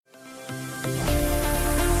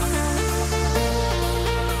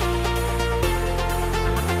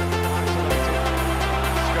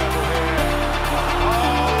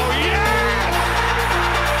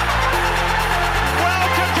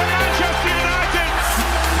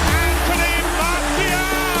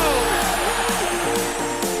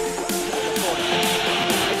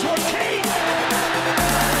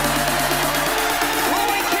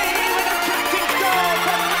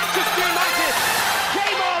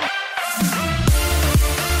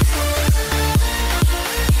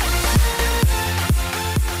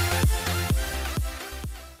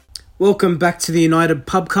Welcome back to the United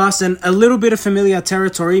Pubcast, and a little bit of familiar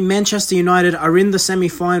territory. Manchester United are in the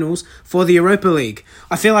semi-finals for the Europa League.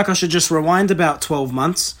 I feel like I should just rewind about 12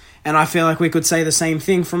 months, and I feel like we could say the same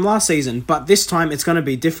thing from last season, but this time it's going to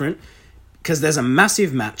be different because there's a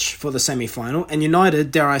massive match for the semi-final, and United,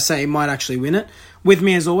 dare I say, might actually win it. With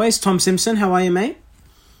me as always, Tom Simpson. How are you, mate?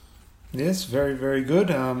 Yes, very, very good.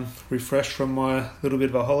 Refreshed from my little bit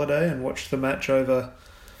of a holiday and watched the match over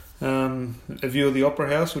a view of the Opera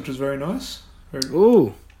House, which was very nice.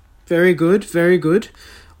 Ooh, very good, very good.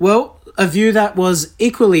 Well, a view that was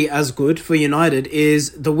equally as good for United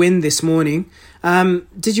is the win this morning.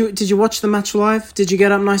 Did you watch the match live? Did you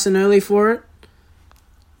get up nice and early for it?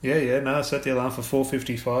 Yeah. No, I set the alarm for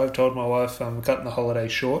 4:55. Told my wife I'm cutting the holiday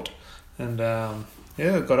short, and I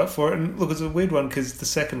got up for it. And look, it's a weird one because the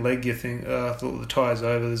second leg, you think, the tie's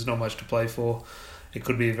over. There's not much to play for. It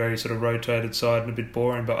could be a very sort of rotated side and a bit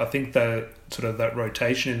boring, but I think that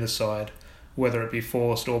rotation in the side, whether it be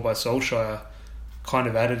forced or by Solskjaer, kind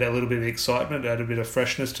of added a little bit of excitement, added a bit of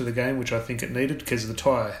freshness to the game, which I think it needed because the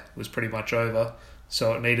tie was pretty much over.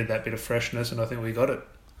 So it needed that bit of freshness, and I think we got it.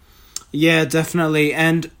 Yeah, definitely.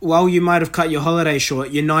 And while you might have cut your holiday short,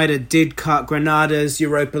 United did cut Granada's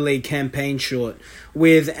Europa League campaign short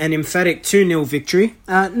with an emphatic 2-0 victory.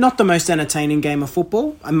 Not the most entertaining game of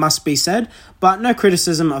football, it must be said, but no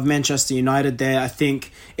criticism of Manchester United there. I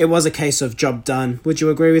think it was a case of job done. Would you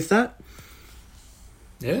agree with that?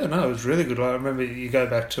 Yeah, no, it was really good. I remember you go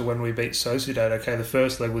back to when we beat Sociedad. Okay, the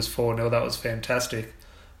first leg was 4-0, that was fantastic.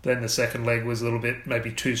 Then the second leg was a little bit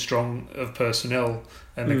maybe too strong of personnel,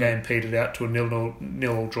 and the game petered out to a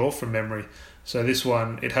 0-0 draw from memory. So this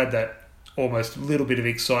one, it had that almost little bit of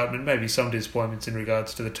excitement, maybe some disappointments in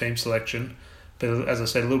regards to the team selection. But as I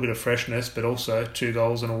said, a little bit of freshness, but also 2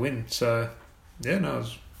 goals and a win. So, yeah, no, it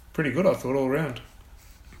was pretty good, I thought, all around.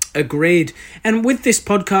 Agreed. And with this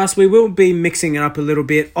podcast, we will be mixing it up a little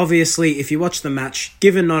bit. Obviously, if you watch the match,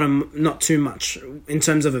 given not too much in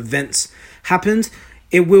terms of events happened,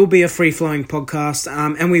 it will be a free-flowing podcast,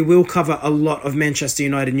 and we will cover a lot of Manchester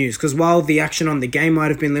United news, because while the action on the game might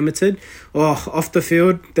have been limited, off the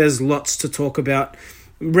field, there's lots to talk about.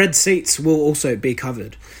 Red seats will also be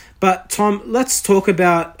covered. But, Tom, let's talk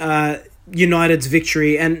about United's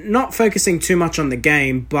victory, and not focusing too much on the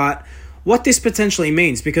game, but what this potentially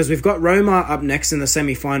means, because we've got Roma up next in the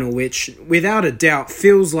semi-final, which, without a doubt,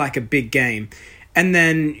 feels like a big game. And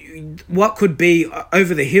then what could be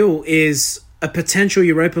over the hill is a potential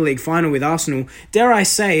Europa League final with Arsenal. Dare I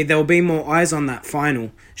say there will be more eyes on that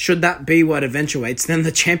final, should that be what eventuates, than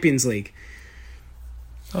the Champions League.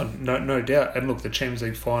 Oh, no doubt. And look, the Champions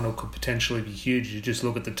League final could potentially be huge. You just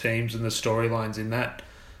look at the teams and the storylines in that.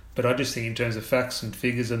 But I just think in terms of facts and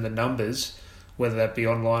figures and the numbers, whether that be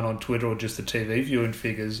online on Twitter or just the TV viewing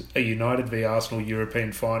figures, a United v Arsenal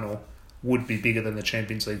European final would be bigger than the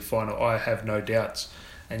Champions League final. I have no doubts.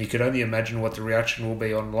 And you could only imagine what the reaction will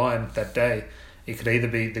be online that day. It could either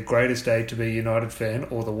be the greatest day to be a United fan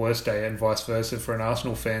or the worst day, and vice versa for an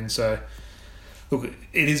Arsenal fan. So, look,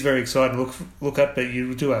 it is very exciting. Look at, but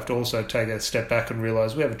you do have to also take a step back and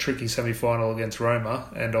realise we have a tricky semi-final against Roma,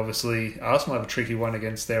 and obviously Arsenal have a tricky one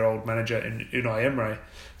against their old manager Unai Emery.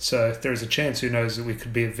 So if there is a chance, who knows, that we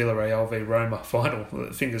could be a Villarreal v Roma final.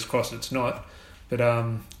 Fingers crossed it's not. But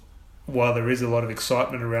while there is a lot of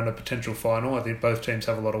excitement around a potential final, I think both teams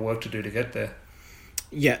have a lot of work to do to get there.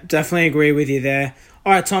 Yeah, definitely agree with you there.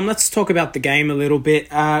 All right, Tom, let's talk about the game a little bit.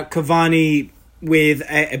 Cavani with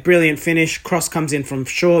a brilliant finish. Cross comes in from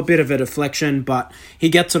short, bit of a deflection, but he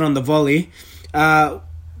gets it on the volley.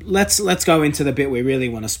 Let's go into the bit we really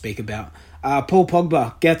want to speak about. Paul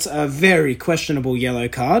Pogba gets a very questionable yellow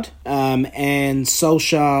card, and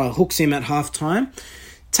Solskjaer hooks him at halftime.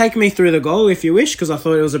 Take me through the goal if you wish, because I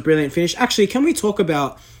thought it was a brilliant finish. Actually, can we talk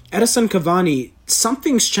about Edinson Cavani?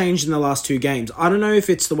 Something's changed in the last 2 games. I don't know if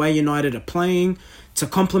it's the way United are playing to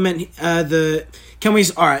complement All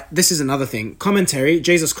right, this is another thing. Commentary,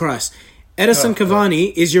 Jesus Christ. Edinson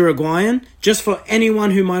Cavani is Uruguayan. Just for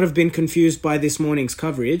anyone who might have been confused by this morning's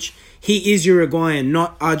coverage, he is Uruguayan,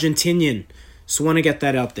 not Argentinian. So want to get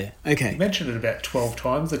that out there. Okay. He mentioned it about 12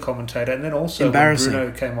 times, the commentator, and then also when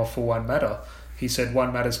Bruno came off for Juan Mata, he said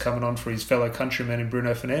Juan Mata's coming on for his fellow countryman in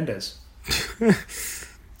Bruno Fernandes.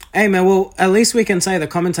 Hey, man, well, at least we can say the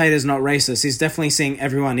commentator's not racist. He's definitely seeing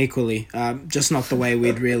everyone equally, just not the way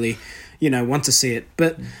we'd really, want to see it.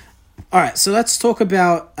 But, all right, so let's talk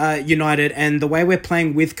about United and the way we're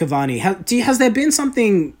playing with Cavani. Has there been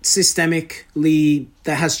something systemically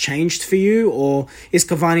that has changed for you, or is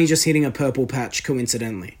Cavani just hitting a purple patch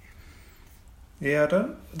coincidentally? Yeah,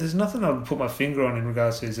 there's nothing I would put my finger on in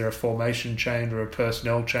regards to, is there a formation change or a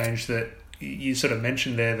personnel change that you sort of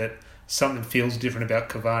mentioned there that something feels different about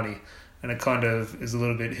Cavani. And it kind of is a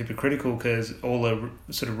little bit hypocritical because all the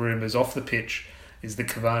sort of rumours off the pitch is that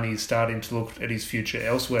Cavani is starting to look at his future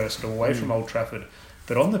elsewhere, sort of away from Old Trafford.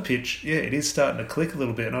 But on the pitch, yeah, it is starting to click a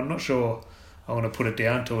little bit. And I'm not sure I want to put it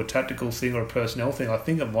down to a tactical thing or a personnel thing. I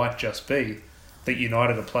think it might just be that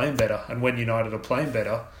United are playing better. And when United are playing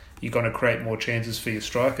better, you're going to create more chances for your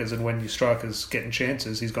strikers. And when your strikers getting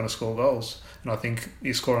chances, he's going to score goals. And I think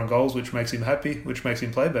he's scoring goals, which makes him happy, which makes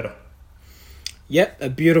him play better. Yep, a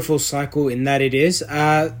beautiful cycle in that it is.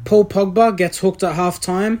 Paul Pogba gets hooked at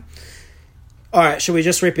half-time. All right, shall we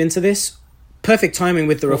just rip into this? Perfect timing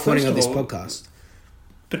with the recording of this podcast.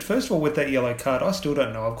 But first of all, with that yellow card, I still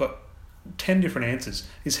don't know. I've got 10 different answers.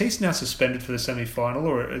 Is he now suspended for the semi-final,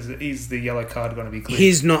 or is the yellow card going to be clear?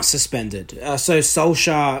 He's not suspended. So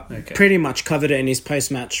Solskjaer pretty much covered it in his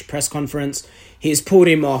post-match press conference. He's pulled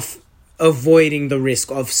him off, avoiding the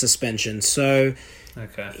risk of suspension. So...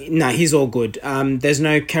 No, he's all good. There's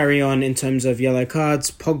no carry-on in terms of yellow cards.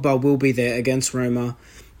 Pogba will be there against Roma.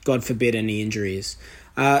 God forbid any injuries.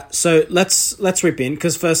 So let's rip in,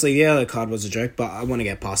 because firstly, the yellow card was a joke, but I want to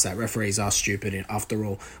get past that. Referees are stupid after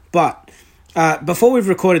all. But before we've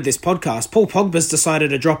recorded this podcast, Paul Pogba's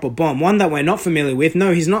decided to drop a bomb, one that we're not familiar with.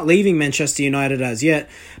 No, he's not leaving Manchester United as yet,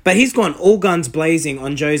 but he's gone all guns blazing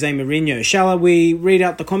on Jose Mourinho. Shall we read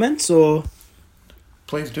out the comments, or...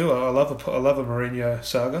 Please do. I love a Mourinho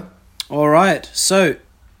saga. All right. So,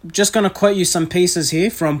 just going to quote you some pieces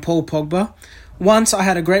here from Paul Pogba. Once I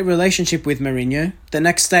had a great relationship with Mourinho. The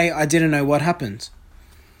next day I didn't know what happened.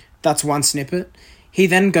 That's one snippet. He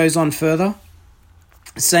then goes on further,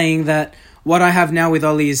 saying that what I have now with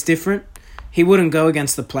Oli is different. He wouldn't go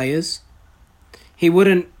against the players. He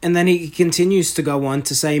wouldn't, and then he continues to go on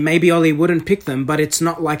to say maybe Oli wouldn't pick them, but it's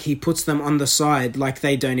not like he puts them on the side like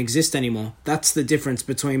they don't exist anymore. That's the difference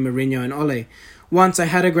between Mourinho and Oli. Once I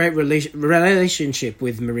had a great relationship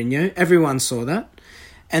with Mourinho, everyone saw that.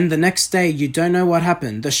 And the next day, you don't know what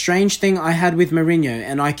happened. The strange thing I had with Mourinho,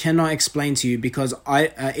 and I cannot explain to you because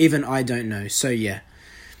I don't know. So yeah,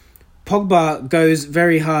 Pogba goes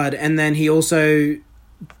very hard, and then he also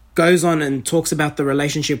goes on and talks about the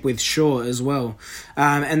relationship with Shaw as well.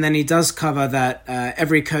 And then he does cover that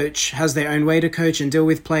every coach has their own way to coach and deal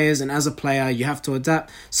with players, and as a player you have to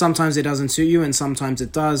adapt. Sometimes it doesn't suit you and sometimes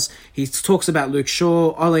it does. He talks about Luke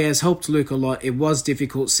Shaw. Ole has helped Luke a lot. It was a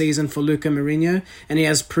difficult season for Luca Mourinho, and he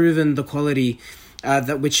has proven the quality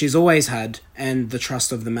that which he's always had and the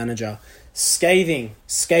trust of the manager. Scathing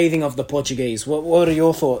of the Portuguese. What are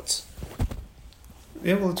your thoughts?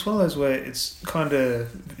 Yeah, well, it's one of those where it's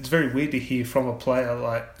very weird to hear from a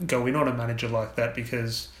player go in on a manager like that,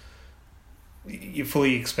 because you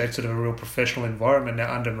fully expect sort of a real professional environment.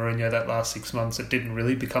 Now, under Mourinho, that last 6 months, it didn't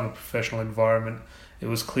really become a professional environment. It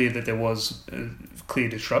was clear that there was clear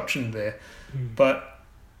disruption there. But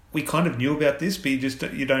we kind of knew about this, but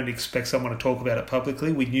you don't expect someone to talk about it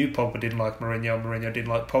publicly. We knew Pogba didn't like Mourinho, and Mourinho didn't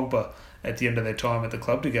like Pogba at the end of their time at the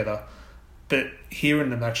club together. But hearing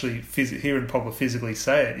Pogba physically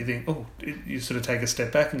say it, you think, you sort of take a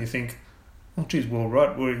step back and you think, geez,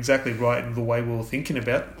 we're exactly right in the way we were thinking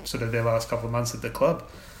about sort of their last couple of months at the club.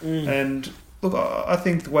 And look, I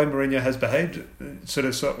think the way Mourinho has behaved,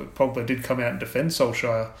 Pogba did come out and defend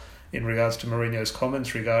Solskjaer in regards to Mourinho's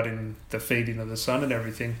comments regarding the feeding of the son and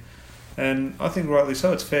everything. And I think rightly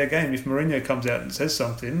so, it's fair game. If Mourinho comes out and says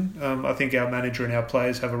something, I think our manager and our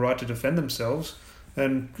players have a right to defend themselves.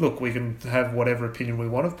 And look, we can have whatever opinion we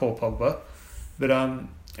want of Paul Pogba, but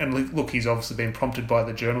and look, he's obviously been prompted by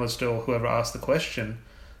the journalist or whoever asked the question.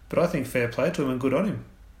 But I think fair play to him and good on him.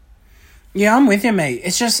 Yeah, I'm with you, mate.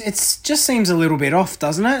 It just seems a little bit off,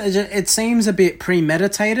 doesn't it? It seems a bit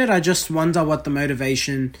premeditated. I just wonder what the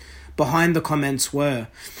motivation behind the comments were.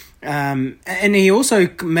 And he also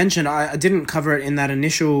mentioned, I didn't cover it in that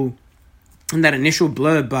initial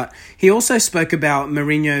blurb, but he also spoke about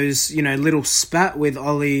Mourinho's, little spat with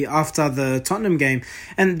Oli after the Tottenham game.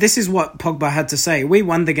 And this is what Pogba had to say. We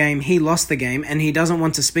won the game, he lost the game, and he doesn't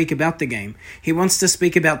want to speak about the game. He wants to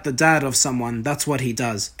speak about the dad of someone. That's what he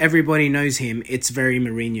does. Everybody knows him. It's very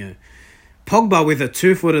Mourinho. Pogba with a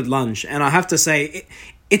 2-footed lunge. And I have to say,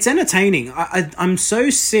 it's entertaining. I'm so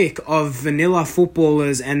sick of vanilla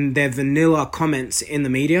footballers and their vanilla comments in the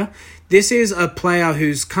media. This is a player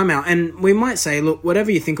who's come out, and we might say, look,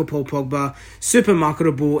 whatever you think of Paul Pogba, super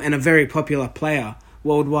marketable and a very popular player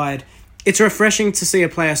worldwide. It's refreshing to see a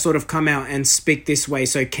player sort of come out and speak this way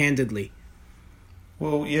so candidly.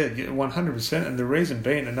 Well, yeah, 100%. And the reason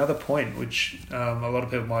being, another point, which a lot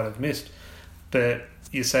of people might have missed, but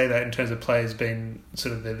you say that in terms of players being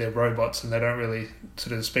sort of they're robots and they don't really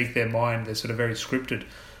sort of speak their mind. They're sort of very scripted.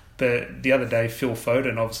 But the other day, Phil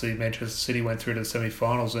Foden, obviously Manchester City went through to the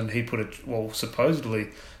semi-finals, and he supposedly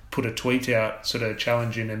put a tweet out sort of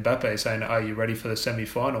challenging Mbappe, saying, "Are you ready for the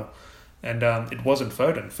semi-final?" And it wasn't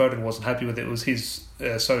Foden. Foden wasn't happy with it. It was his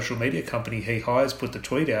social media company he hires put the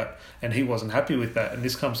tweet out, and he wasn't happy with that. And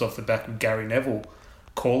this comes off the back of Gary Neville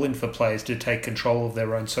calling for players to take control of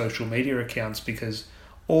their own social media accounts, because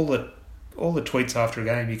all the tweets after a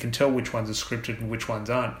game, you can tell which ones are scripted and which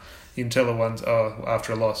ones aren't. You can tell the ones,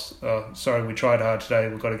 after a loss, sorry, we tried hard today,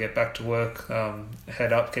 we've got to get back to work,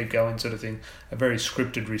 head up, keep going, sort of thing. A very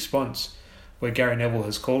scripted response, where Gary Neville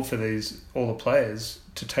has called for all the players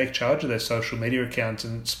to take charge of their social media accounts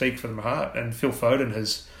and speak from the heart. And Phil Foden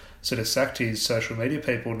has sort of sacked his social media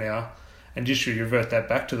people now, and just to revert that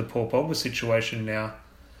back to the Paul Pogba situation now,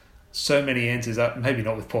 so many answers up, maybe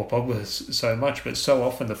not with Paul Pogba so much, but so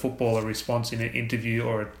often the footballer response in an interview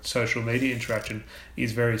or a social media interaction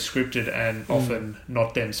is very scripted and often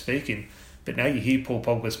not them speaking. But now you hear Paul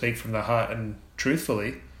Pogba speak from the heart and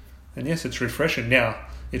truthfully, and yes, it's refreshing. Now,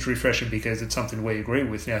 it's refreshing because it's something we agree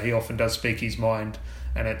with. Now, he often does speak his mind,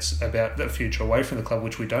 and it's about the future away from the club,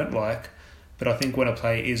 which we don't like. But I think when a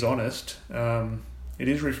player is honest, it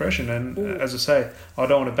is refreshing. And as I say, I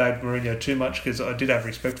don't want to bag Mourinho too much, because I did have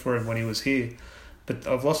respect for him when he was here. But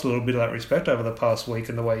I've lost a little bit of that respect over the past week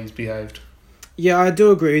and the way he's behaved. Yeah, I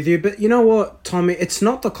do agree with you. But you know what, Tommy? It's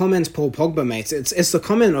not the comments Paul Pogba makes. It's the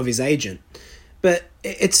comment of his agent. But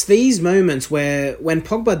it's these moments where when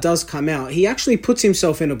Pogba does come out, he actually puts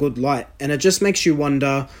himself in a good light. And it just makes you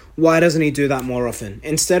wonder, why doesn't he do that more often?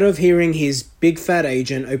 Instead of hearing his big fat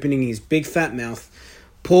agent opening his big fat mouth,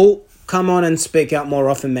 Paul, come on and speak out more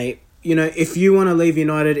often, mate. You know, if you want to leave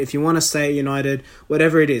United, if you want to stay at United,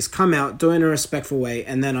 whatever it is, come out, do it in a respectful way,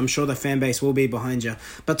 and then I'm sure the fan base will be behind you.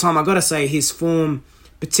 But Tom, I got to say, his form,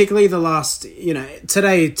 particularly the last,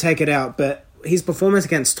 today, take it out, but his performance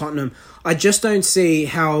against Tottenham, I just don't see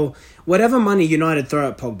how, whatever money United throw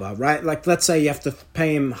at Pogba, right? Like, let's say you have to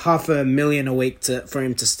pay him $500,000 a week for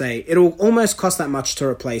him to stay. It'll almost cost that much to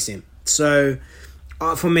replace him. So,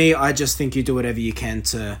 for me, I just think you do whatever you can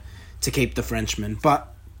to keep the Frenchman. But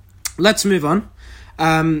let's move on.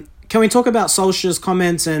 Can we talk about Solskjaer's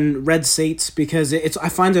comments and red seats? Because I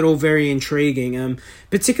find it all very intriguing,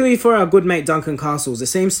 particularly for our good mate Duncan Castles. It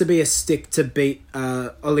seems to be a stick to beat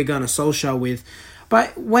Ole Gunnar Solskjaer with.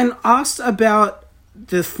 But when asked about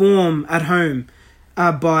the form at home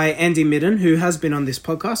by Andy Midden, who has been on this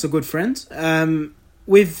podcast, a good friend,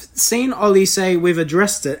 we've seen Ollie say we've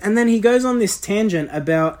addressed it. And then he goes on this tangent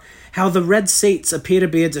about how the red seats appear to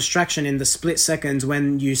be a distraction in the split seconds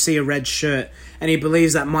when you see a red shirt, and he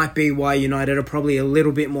believes that might be why United are probably a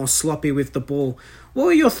little bit more sloppy with the ball. What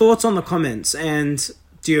were your thoughts on the comments, and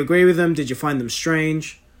do you agree with them? Did you find them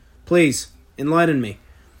strange? Please, enlighten me.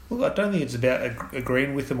 Well, I don't think it's about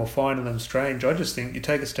agreeing with them or finding them strange. I just think you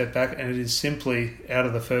take a step back and it is simply out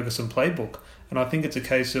of the Ferguson playbook. And I think it's a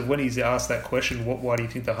case of when he's asked that question, why do you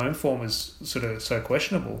think the home form is sort of so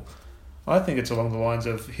questionable? I think it's along the lines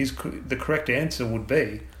of the correct answer would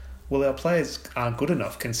be, well, our players aren't good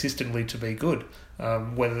enough consistently to be good.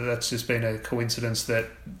 Whether that's just been a coincidence that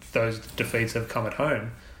those defeats have come at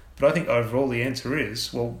home. But I think overall the answer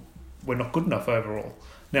is, well, we're not good enough overall.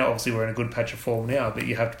 Now, obviously, we're in a good patch of form now, but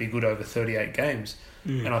you have to be good over 38 games.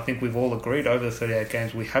 And I think we've all agreed over the 38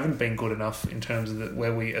 games we haven't been good enough in terms of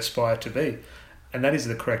where we aspire to be. And that is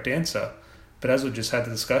the correct answer. But as we just had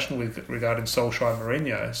the discussion regarding Solskjaer and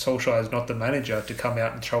Mourinho, Solskjaer is not the manager to come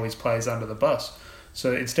out and throw his players under the bus.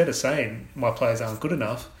 So instead of saying, my players aren't good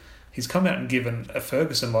enough, he's come out and given a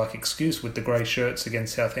Ferguson-like excuse with the grey shirts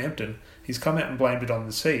against Southampton. He's come out and blamed it on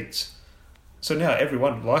the seats. So now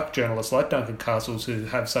everyone, like journalists like Duncan Castles, who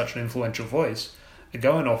have such an influential voice, are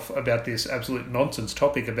going off about this absolute nonsense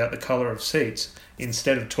topic about the colour of seats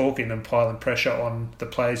instead of talking and piling pressure on the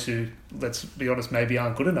players who, let's be honest, maybe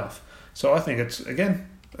aren't good enough. So I think it's, again,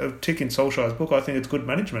 a tick in Solskjaer's book. I think it's good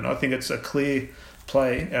management. I think it's a clear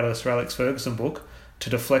play out of the Sir Alex Ferguson book to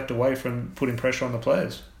deflect away from putting pressure on the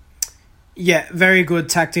players. Yeah, very good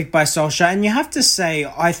tactic by Solskjaer. And you have to say,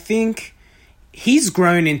 I think he's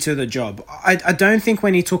grown into the job. I don't think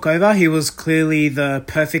when he took over, he was clearly the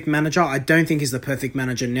perfect manager. I don't think he's the perfect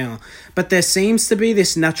manager now. But there seems to be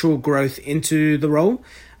this natural growth into the role.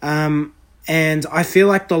 And I feel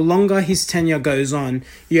like the longer his tenure goes on,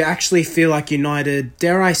 you actually feel like United,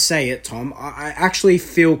 dare I say it, Tom, I actually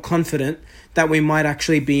feel confident that we might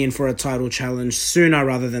actually be in for a title challenge sooner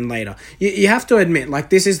rather than later. You have to admit, like,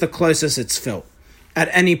 this is the closest it's felt at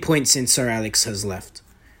any point since Sir Alex has left.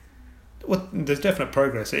 Well, there's definite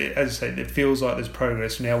progress. As I say, it feels like there's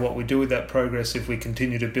progress. Now, what we do with that progress, if we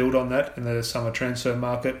continue to build on that in the summer transfer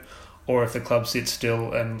market, or if the club sits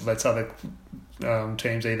still and lets other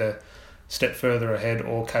teams either step further ahead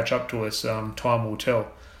or catch up to us, time will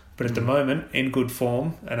tell. But at the moment, in good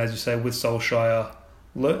form, and as you say, with Solskjaer,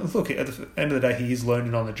 look, at the end of the day, he is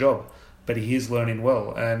learning on the job, but he is learning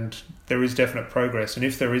well, and there is definite progress. And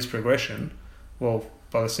if there is progression, well,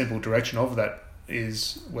 by the simple direction of that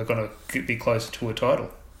is we're going to be closer to a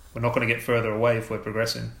title. We're not going to get further away if we're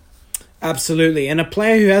progressing. Absolutely. And a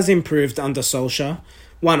player who has improved under Solskjaer,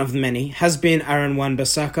 one of many, has been Aaron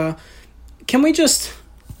Wan-Bissaka. Can we just...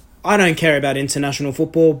 I don't care about international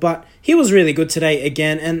football, but he was really good today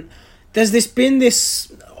again. And there's been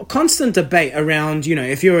this constant debate around,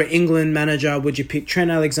 if you're an England manager, would you pick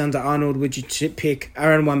Trent Alexander-Arnold? Would you pick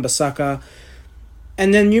Aaron Wan-Bissaka?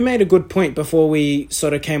 And then you made a good point before we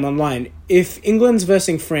sort of came online. If England's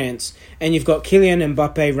versing France and you've got Kylian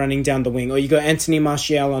Mbappe running down the wing, or you got Anthony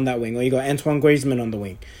Martial on that wing, or you got Antoine Griezmann on the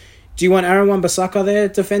wing, do you want Aaron Wan-Bissaka there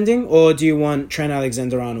defending, or do you want Trent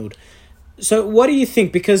Alexander-Arnold? So what do you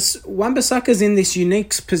think? Because Wan-Bissaka's in this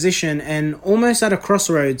unique position and almost at a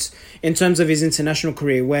crossroads in terms of his international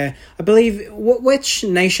career, where I believe, which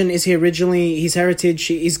nation is he originally, his heritage?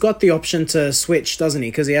 He's got the option to switch, doesn't he?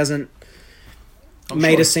 Because he hasn't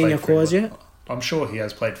made a senior cause yet. I'm sure he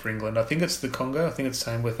has played for England. I think it's the Congo. I think it's the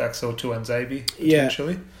same with Axel Tuanzebe,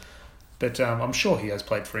 potentially. Yeah. But I'm sure he has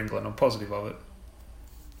played for England. I'm positive of it.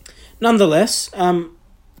 Nonetheless,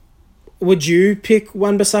 would you pick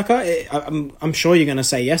Wan-Bissaka? I'm sure you're going to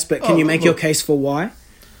say yes, but can you make your case for why?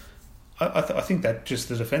 I think that just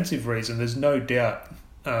the defensive reason, there's no doubt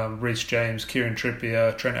Reece James, Kieran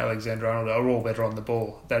Trippier, Trent Alexander-Arnold are all better on the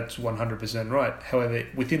ball. That's 100% right. However,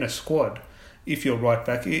 within a squad, if you're right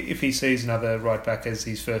back, if he sees another right back as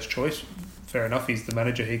his first choice, fair enough, he's the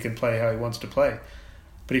manager, he can play how he wants to play.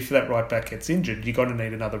 But if that right back gets injured, you've got to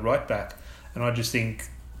need another right back. And I just think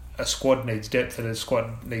a squad needs depth and a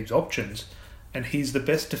squad needs options. And he's the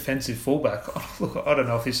best defensive fullback. Look, I don't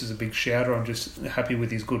know if this is a big shouter, I'm just happy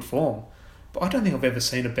with his good form. But I don't think I've ever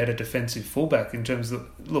seen a better defensive fullback in terms of,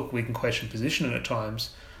 look, we can question positioning at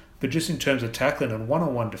times, but just in terms of tackling and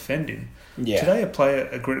one-on-one defending. Yeah. Today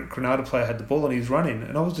a Granada player had the ball and he's running,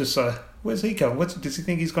 and I was just like, where's he going? Does he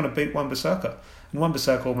think he's going to beat Wan-Bissaka? And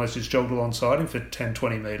Wan-Bissaka almost just jogged alongside him for 10,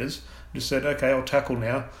 20 metres, just said, okay, I'll tackle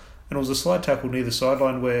now. And it was a slide tackle near the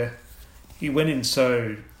sideline where he went in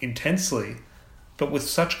so intensely, but with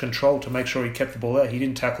such control to make sure he kept the ball out. He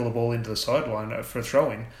didn't tackle the ball into the sideline for a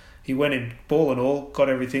throw-in. He went in, ball and all, got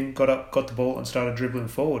everything, got up, got the ball and started dribbling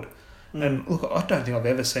forward. And look, I don't think I've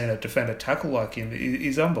ever seen a defender tackle like him.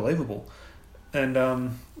 He's unbelievable. And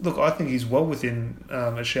look, I think he's well within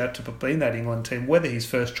a shout to be in that England team, whether he's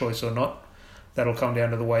first choice or not. That'll come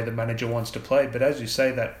down to the way the manager wants to play. But as you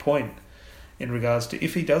say, that point in regards to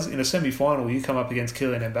if he does, in a semi-final, you come up against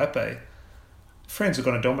Kylian Mbappe, France are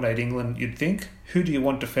going to dominate England, you'd think. Who do you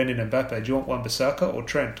want defending Mbappe? Do you want Wan-Bissaka or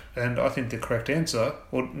Trent? And I think the correct answer,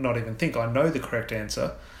 or not even think, I know the correct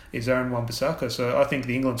answer, is Aaron Wan-Bissaka. So I think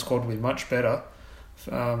the England squad will be much better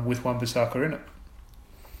with Wan-Bissaka in it.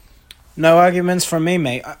 No arguments from me,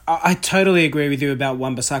 mate. I totally agree with you about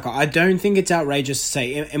Wan-Bissaka. I don't think it's outrageous to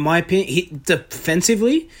say, in my opinion,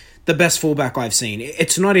 defensively, the best fullback I've seen.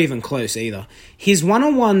 It's not even close either. His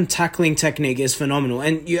one-on-one tackling technique is phenomenal,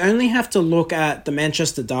 and you only have to look at the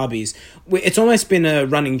Manchester derbies. It's almost been a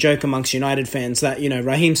running joke amongst United fans that,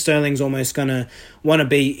 Raheem Sterling's almost going to want to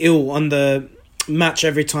be ill on the match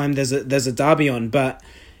every time there's a derby on, but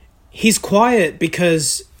he's quiet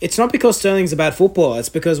because it's not because Sterling's a bad footballer. It's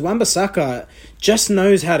because Wan-Bissaka just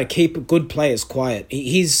knows how to keep good players quiet.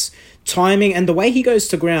 He's timing and the way he goes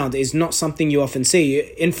to ground is not something you often see.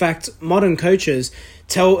 In fact, modern coaches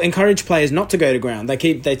encourage players not to go to ground.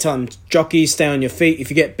 They tell them, jockey, stay on your feet. If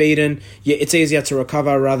you get beaten, it's easier to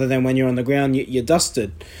recover rather than when you're on the ground, you're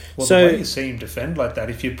dusted. Well, the way you see him defend like that,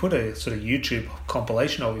 if you put a sort of YouTube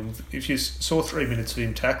compilation of him, if you saw 3 minutes of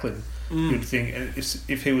him tackling, you'd think,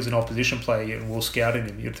 if he was an opposition player and we're scouting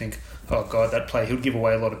him, you'd think, oh God, that play, he'll give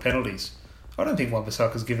away a lot of penalties. I don't think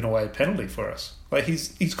Wan-Bissaka's given away a penalty for us. Like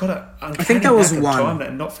he's got an uncanny time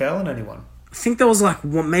and not fouling anyone. I think there was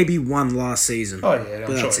maybe one last season. Oh yeah,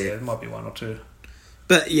 I'm sure. Yeah, there might be one or two.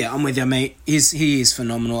 But yeah, I'm with you, mate. He is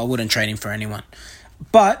phenomenal. I wouldn't trade him for anyone.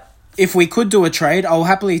 But if we could do a trade, I'll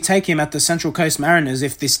happily take him at the Central Coast Mariners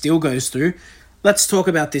if this deal goes through. Let's talk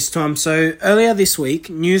about this, Tom. So earlier this week,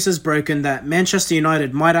 news has broken that Manchester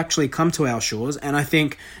United might actually come to our shores, and I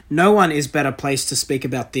think no one is better placed to speak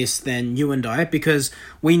about this than you and I, because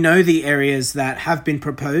we know the areas that have been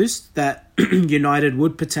proposed that United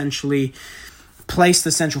would potentially place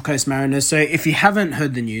the Central Coast Mariners. So if you haven't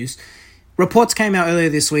heard the news, Reports came out earlier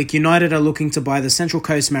this week. United are looking to buy the Central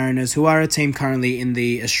Coast Mariners, who are a team currently in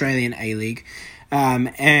the Australian A-League,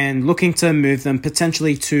 and looking to move them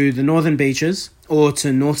potentially to the Northern Beaches or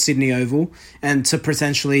to North Sydney Oval, and to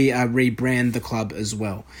potentially rebrand the club as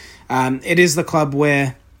well. It is the club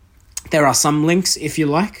where there are some links, if you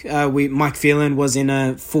like. Mike Phelan was in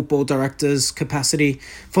a football director's capacity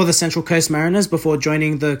for the Central Coast Mariners before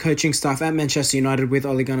joining the coaching staff at Manchester United with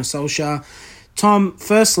Ole Gunnar Solskjaer. Tom,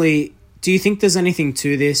 firstly, do you think there's anything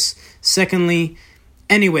to this? Secondly,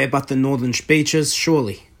 anywhere but the Northern Beaches,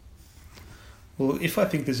 surely. Well, if I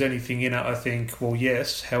think there's anything in it, I think, well,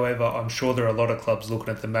 yes. However, I'm sure there are a lot of clubs looking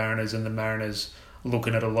at the Mariners and the Mariners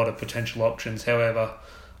looking at a lot of potential options. However,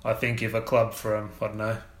 I think if a club from, I don't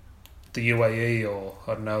know, the UAE, or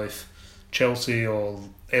I don't know if Chelsea or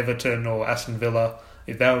Everton or Aston Villa,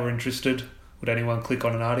 if they were interested, would anyone click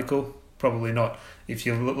on an article? Probably not. If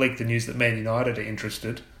you leak the news that Man United are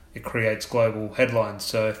interested, it creates global headlines.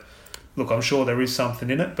 So, look, I'm sure there is something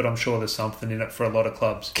in it, but I'm sure there's something in it for a lot of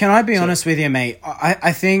clubs. Can I be honest with you, mate?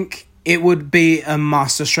 I think it would be a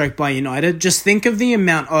masterstroke by United. Just think of the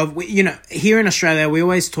amount of, here in Australia, we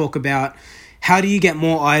always talk about how do you get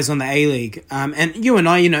more eyes on the A-League? And you and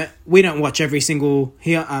I, we don't watch every single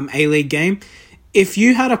A-League game. If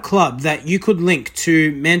you had a club that you could link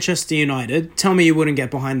to Manchester United, tell me you wouldn't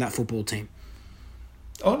get behind that football team.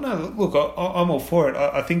 Oh, no, look, I'm all for it.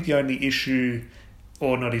 I think the only issue,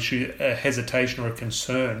 or not issue, a hesitation or a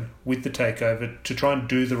concern with the takeover to try and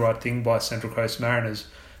do the right thing by Central Coast Mariners,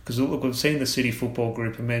 because look, we've seen the City Football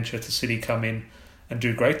Group and Manchester City come in and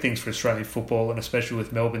do great things for Australian football, and especially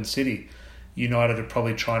with Melbourne City. United are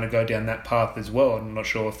probably trying to go down that path as well. I'm not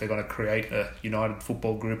sure if they're going to create a United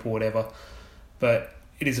Football Group or whatever, but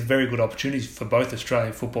it is a very good opportunity for both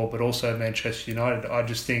Australian football but also Manchester United. I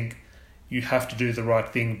just think you have to do the right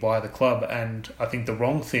thing by the club, and I think the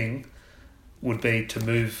wrong thing would be to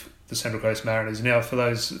move the Central Coast Mariners. Now, for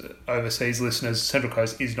those overseas listeners, Central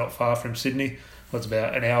Coast is not far from Sydney. Well, it's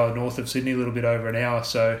about an hour north of Sydney, a little bit over an hour,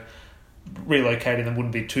 so relocating them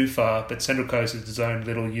wouldn't be too far, but Central Coast is its own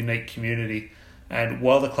little unique community. And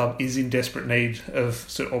while the club is in desperate need of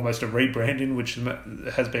sort of almost a rebranding, which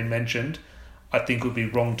has been mentioned, I think it would be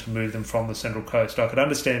wrong to move them from the Central Coast. I could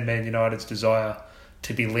understand Man United's desire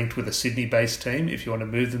to be linked with a Sydney-based team. If you want to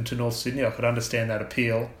move them to North Sydney, I could understand that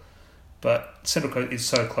appeal. But Central Coast is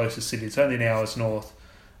so close to Sydney. It's only an hour's north.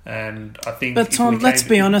 And I think... But Tom, let's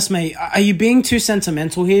be honest, mate. Are you being too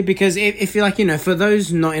sentimental here? Because if you're for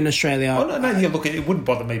those not in Australia... Oh, no, yeah, look, it wouldn't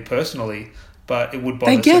bother me personally, but it would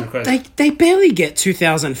bother Central Coast. They barely get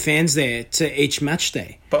 2,000 fans there to each match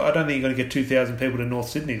day. But I don't think you're going to get 2,000 people to North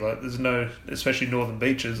Sydney. There's no... Especially Northern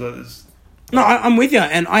Beaches. No, I'm with you,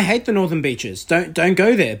 and I hate the Northern Beaches. Don't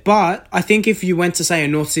go there. But I think if you went to, say, a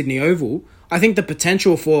North Sydney Oval... I think the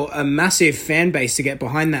potential for a massive fan base to get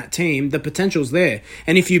behind that team, the potential's there.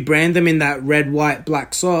 And if you brand them in that red, white,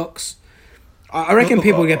 black socks, I reckon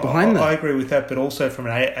people get behind that. I agree with that, but also from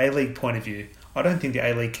an A-League point of view, I don't think the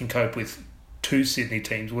A-League can cope with 2 Sydney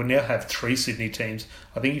teams. We'll now have 3 Sydney teams.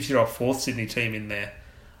 I think if you're a 4th Sydney team in there,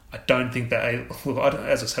 I don't think that...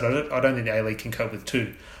 As I said, I don't think the A-League can cope with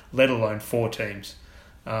 2, let alone 4 teams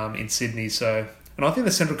in Sydney, so... And I think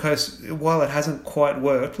the Central Coast, while it hasn't quite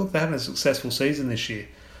worked, look, they're having a successful season this year.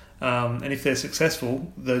 And if they're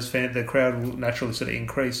successful, the crowd will naturally sort of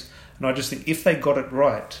increase. And I just think if they got it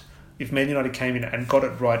right, if Man United came in and got it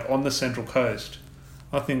right on the Central Coast,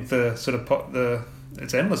 I think it's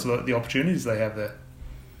endless, the opportunities they have there.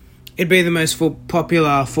 It'd be the most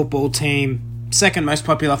popular football team, second most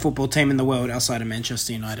popular football team in the world outside of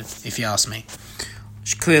Manchester United, if you ask me.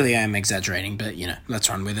 Clearly I am exaggerating, but, let's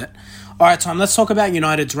run with it. All right, Tom, let's talk about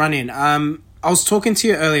United's run-in. I was talking to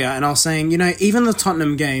you earlier and I was saying, even the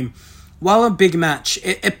Tottenham game, while a big match,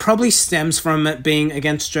 it probably stems from it being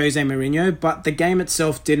against Jose Mourinho, but the game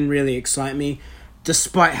itself didn't really excite me,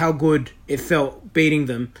 despite how good it felt beating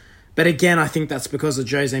them. But again, I think that's because of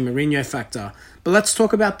Jose Mourinho factor. But let's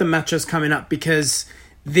talk about the matches coming up, because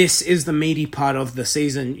this is the meaty part of the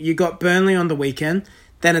season. You got Burnley on the weekend,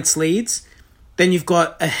 then it's Leeds. Then you've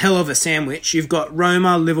got a hell of a sandwich. You've got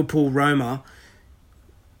Roma, Liverpool, Roma.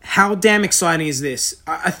 How damn exciting is this?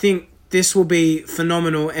 I think this will be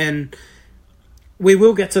phenomenal, and we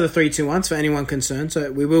will get to the 3-2-1s for anyone concerned,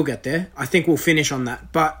 so we will get there. I think we'll finish on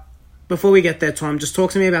that. But before we get there, Tom, just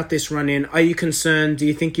talk to me about this run-in. Are you concerned? Do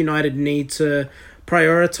you think United need to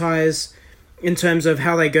prioritise in terms of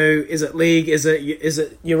how they go? Is it League? Is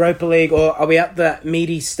it Europa League? Or are we at that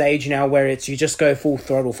meaty stage now where it's you just go full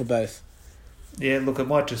throttle for both? Yeah, look, it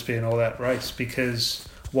might just be an all-out race, because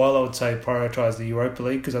while I would say prioritise the Europa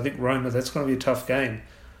League, because I think Roma, that's going to be a tough game,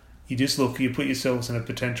 you put yourselves in a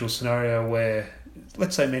potential scenario where,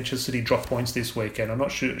 let's say Manchester City drop points this weekend. I'm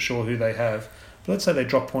not sure who they have, but let's say they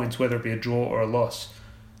drop points, whether it be a draw or a loss.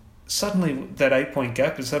 Suddenly, that 8-point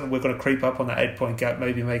gap is suddenly we're going to creep up on that 8-point gap,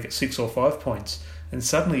 maybe make it 6 or 5 points, and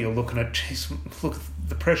suddenly you're looking at, geez, look,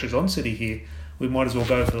 the pressure's on City here. We might as well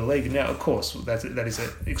go for the league. Now, of course, that is an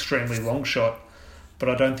extremely long shot, but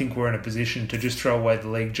I don't think we're in a position to just throw away the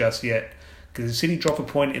league just yet. Because if City drop a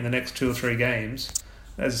point in the next 2 or 3 games,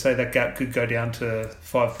 as I say, that gap could go down to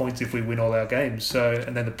 5 points if we win all our games. So,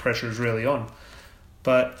 and then the pressure is really on.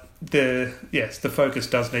 But the focus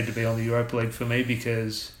does need to be on the Europa League for me,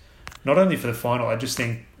 because not only for the final, I just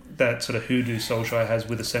think that sort of hoodoo Solskjaer has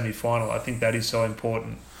with the semi-final, I think that is so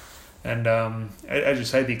important. And as you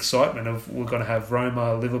say, the excitement of we're going to have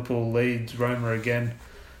Roma, Liverpool, Leeds, Roma again.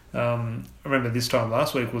 I remember this time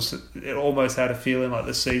last week it almost had a feeling like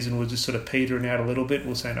the season was just sort of petering out a little bit.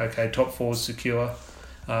 We're saying, okay, top 4 is secure.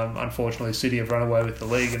 Unfortunately, City have run away with the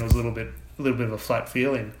league, and it was a little bit of a flat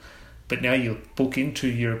feeling. But now you book into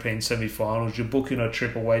European semi-finals, you book in a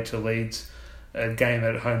trip away to Leeds, a game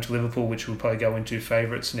at home to Liverpool, which we'll probably go into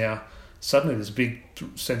favourites now. Suddenly there's a big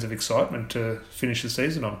sense of excitement to finish the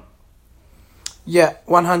season on. Yeah,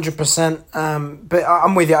 100%. But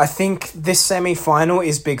I'm with you. I think this semi-final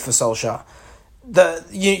is big for Solskjaer.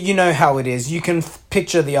 You know how it is. You can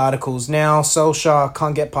picture the articles now. Solskjaer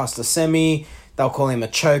can't get past the semi. They'll call him a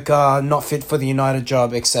choker, not fit for the United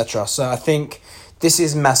job, etc. So I think this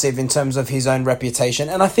is massive in terms of his own reputation.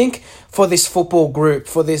 And I think for this football group,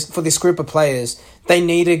 for this group of players, they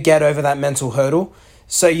need to get over that mental hurdle.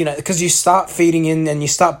 So, because you start feeding in and you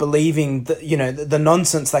start believing the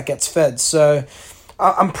nonsense that gets fed. So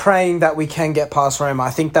I'm praying that we can get past Roma. I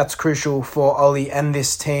think that's crucial for Oli and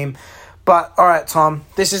this team. But, all right, Tom,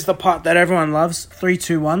 this is the part that everyone loves.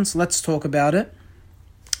 3-2-1s. Let's talk about it.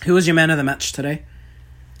 Who was your man of the match today?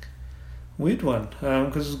 Weird one,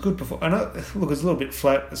 because it was good before. I know, look, it was a little bit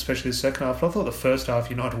flat, especially the second half. But I thought the first half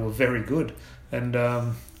United were very good. And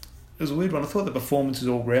it was a weird one. I thought the performances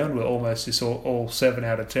all round were almost just all 7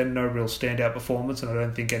 out of 10. No real standout performance, and I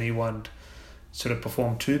don't think anyone sort of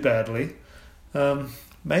performed too badly.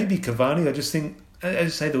 Maybe Cavani. I just think,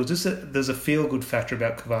 as you say, there's a feel-good factor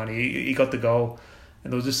about Cavani. He got the goal,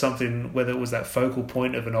 and there was just something, whether it was that focal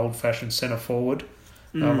point of an old-fashioned centre-forward.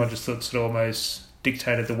 I just thought it almost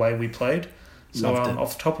dictated the way we played. So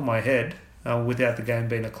off the top of my head, without the game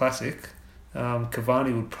being a classic,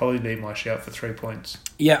 Cavani would probably be my shout for 3 points.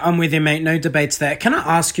 Yeah, I'm with you, mate. No debates there. Can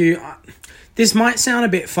I ask you, this might sound a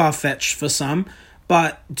bit far-fetched for some,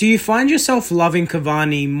 but do you find yourself loving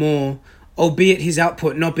Cavani more, albeit his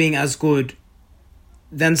output not being as good,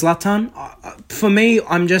 than Zlatan? For me,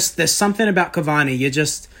 there's something about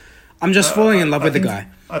Cavani. I'm just falling in love with the guy.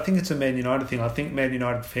 I think it's a Man United thing. I think Man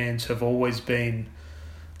United fans have always sort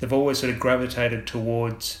of gravitated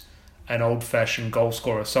towards an old-fashioned goal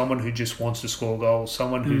scorer, someone who just wants to score goals,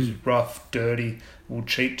 someone who's rough, dirty, will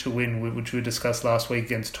cheat to win, which we discussed last week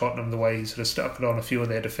against Tottenham, the way he sort of stuck it on a few of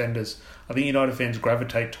their defenders. I think United fans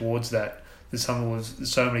gravitate towards that. There's someone with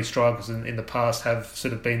so many strikers in the past have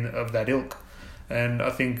sort of been of that ilk. And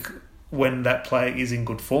I think when that player is in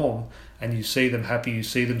good form and you see them happy, you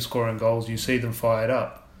see them scoring goals, you see them fired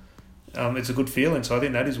up, it's a good feeling. So I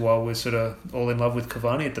think that is why we're sort of all in love with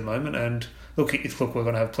Cavani at the moment. And look, we're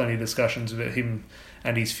going to have plenty of discussions about him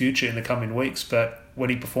and his future in the coming weeks. But when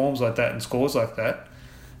he performs like that and scores like that,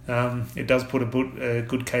 it does put a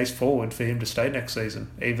good case forward for him to stay next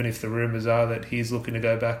season, even if the rumours are that he's looking to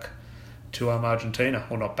go back to Argentina.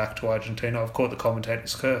 Or not back to Argentina. I've caught the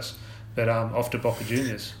commentator's curse. But off to Boca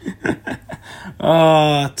Juniors.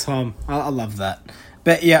 Oh, Tom. I love that.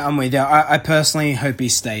 But yeah, I'm with you. I personally hope he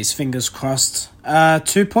stays. Fingers crossed.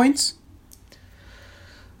 2 points?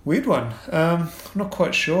 Weird one. I'm not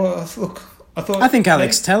quite sure. I think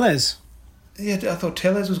Alex Telles. Yeah, I thought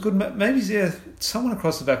Telles was good. Maybe, someone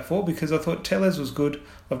across the back four, because I thought Telles was good.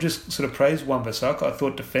 I've just sort of praised Wan-Bissaka. I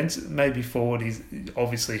thought maybe forward, he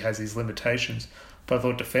obviously has his limitations, but I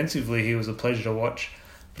thought defensively he was a pleasure to watch.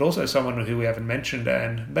 But also someone who we haven't mentioned,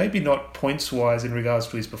 and maybe not points-wise in regards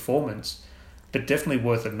to his performance, but definitely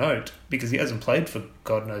worth a note, because he hasn't played for,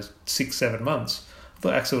 God knows, 6-7 months. I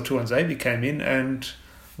thought Axel Tuanzebe came in, and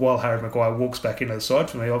while Harry Maguire walks back into the side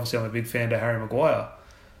for me, obviously I'm a big fan of Harry Maguire,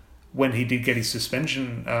 when he did get his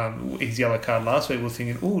suspension, his yellow card last week, we were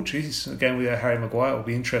thinking, oh, geez, a game without Harry Maguire will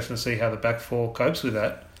be interesting to see how the back four copes with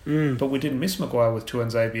that. But we didn't miss Maguire with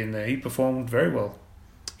Tuanzebe in there. He performed very well.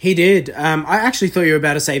 He did. I actually thought you were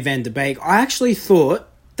about to say Van de Beek. I actually thought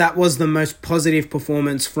that was the most positive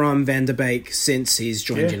performance from Van de Beek since he's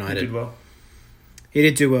joined United. He did well. He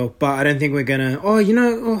did do well, but I don't think we're going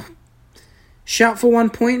to... shout for 1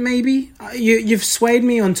 point maybe. You've swayed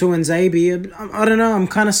me on Tuanzebe. I don't know. I'm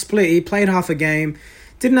kind of split. He played half a game.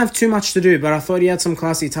 Didn't have too much to do, but I thought he had some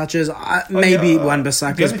classy touches. Maybe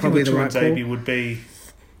Wan-Bissaka is probably the right call. Tuanzebe would be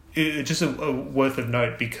just a worth of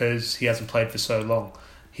note because he hasn't played for so long.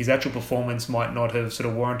 His actual performance might not have sort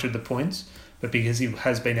of warranted the points, but because he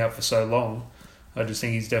has been out for so long, I just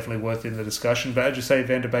think he's definitely worth in the discussion. But as you say,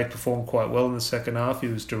 Van der Beek performed quite well in the second half. He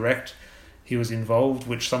was direct. He was involved,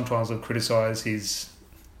 which sometimes I'll criticise his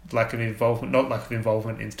lack of involvement, not lack of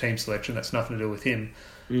involvement in team selection, that's nothing to do with him,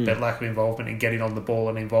 but lack of involvement in getting on the ball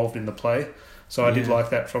and involved in the play. So I did like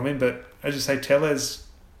that from him. But as you say, Tellez,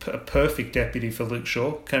 a perfect deputy for Luke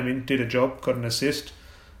Shaw, came in, did a job, got an assist.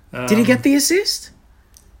 Did he get the assist?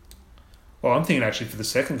 Well, I'm thinking actually for the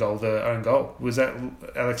second goal, the own goal. Was that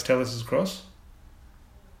Alex Tellez's cross?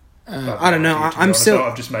 I don't know.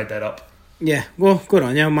 I've just made that up. Yeah, well, good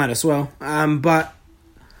on you. Might as well. But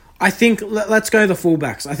I think let's go the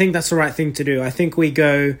fullbacks. I think that's the right thing to do. I think we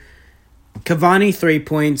go Cavani 3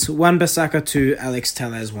 points, Wan-Bissaka 2, Alex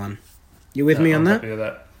Tellez 1. You with me on that? I'm happy with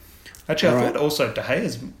that. Actually, I thought also De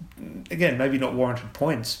Gea's, again, maybe not warranted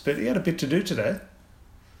points, but he had a bit to do today.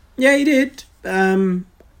 Yeah, he did.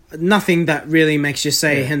 Nothing that really makes you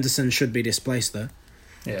say Henderson should be displaced, though.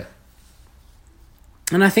 Yeah.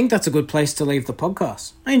 And I think that's a good place to leave the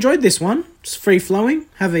podcast. I enjoyed this one. It's free-flowing.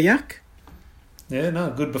 Have a yak. Yeah, no,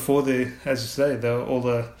 good before as you say, all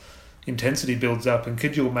the intensity builds up. And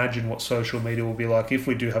could you imagine what social media will be like if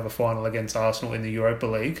we do have a final against Arsenal in the Europa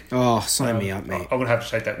League? Oh, sign me up, mate. I'm going to have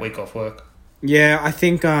to take that week off work. Yeah, I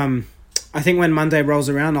think when Monday rolls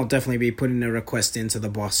around, I'll definitely be putting a request into the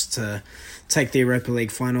boss to take the Europa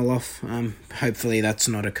League final off. Hopefully that's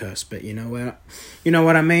not a curse, but you know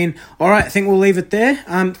what I mean. All right, I think we'll leave it there.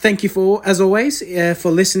 Thank you as always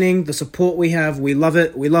for listening, the support we have. We love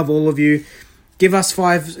it. We love all of you. Give us a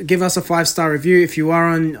 5-star review if you are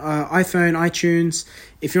on iPhone, iTunes.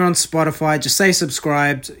 If you're on Spotify, just say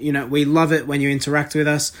subscribed. We love it when you interact with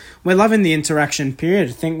us. We're loving the interaction period.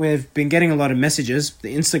 I think we've been getting a lot of messages.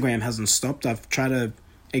 The Instagram hasn't stopped. I've tried to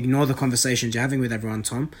ignore the conversations you're having with everyone,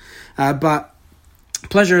 Tom. But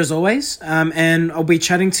pleasure as always. And I'll be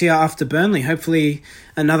chatting to you after Burnley. Hopefully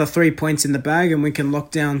another 3 points in the bag and we can lock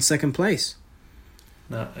down second place.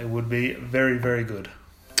 No, it would be very, very good.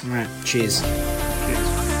 All right, cheers.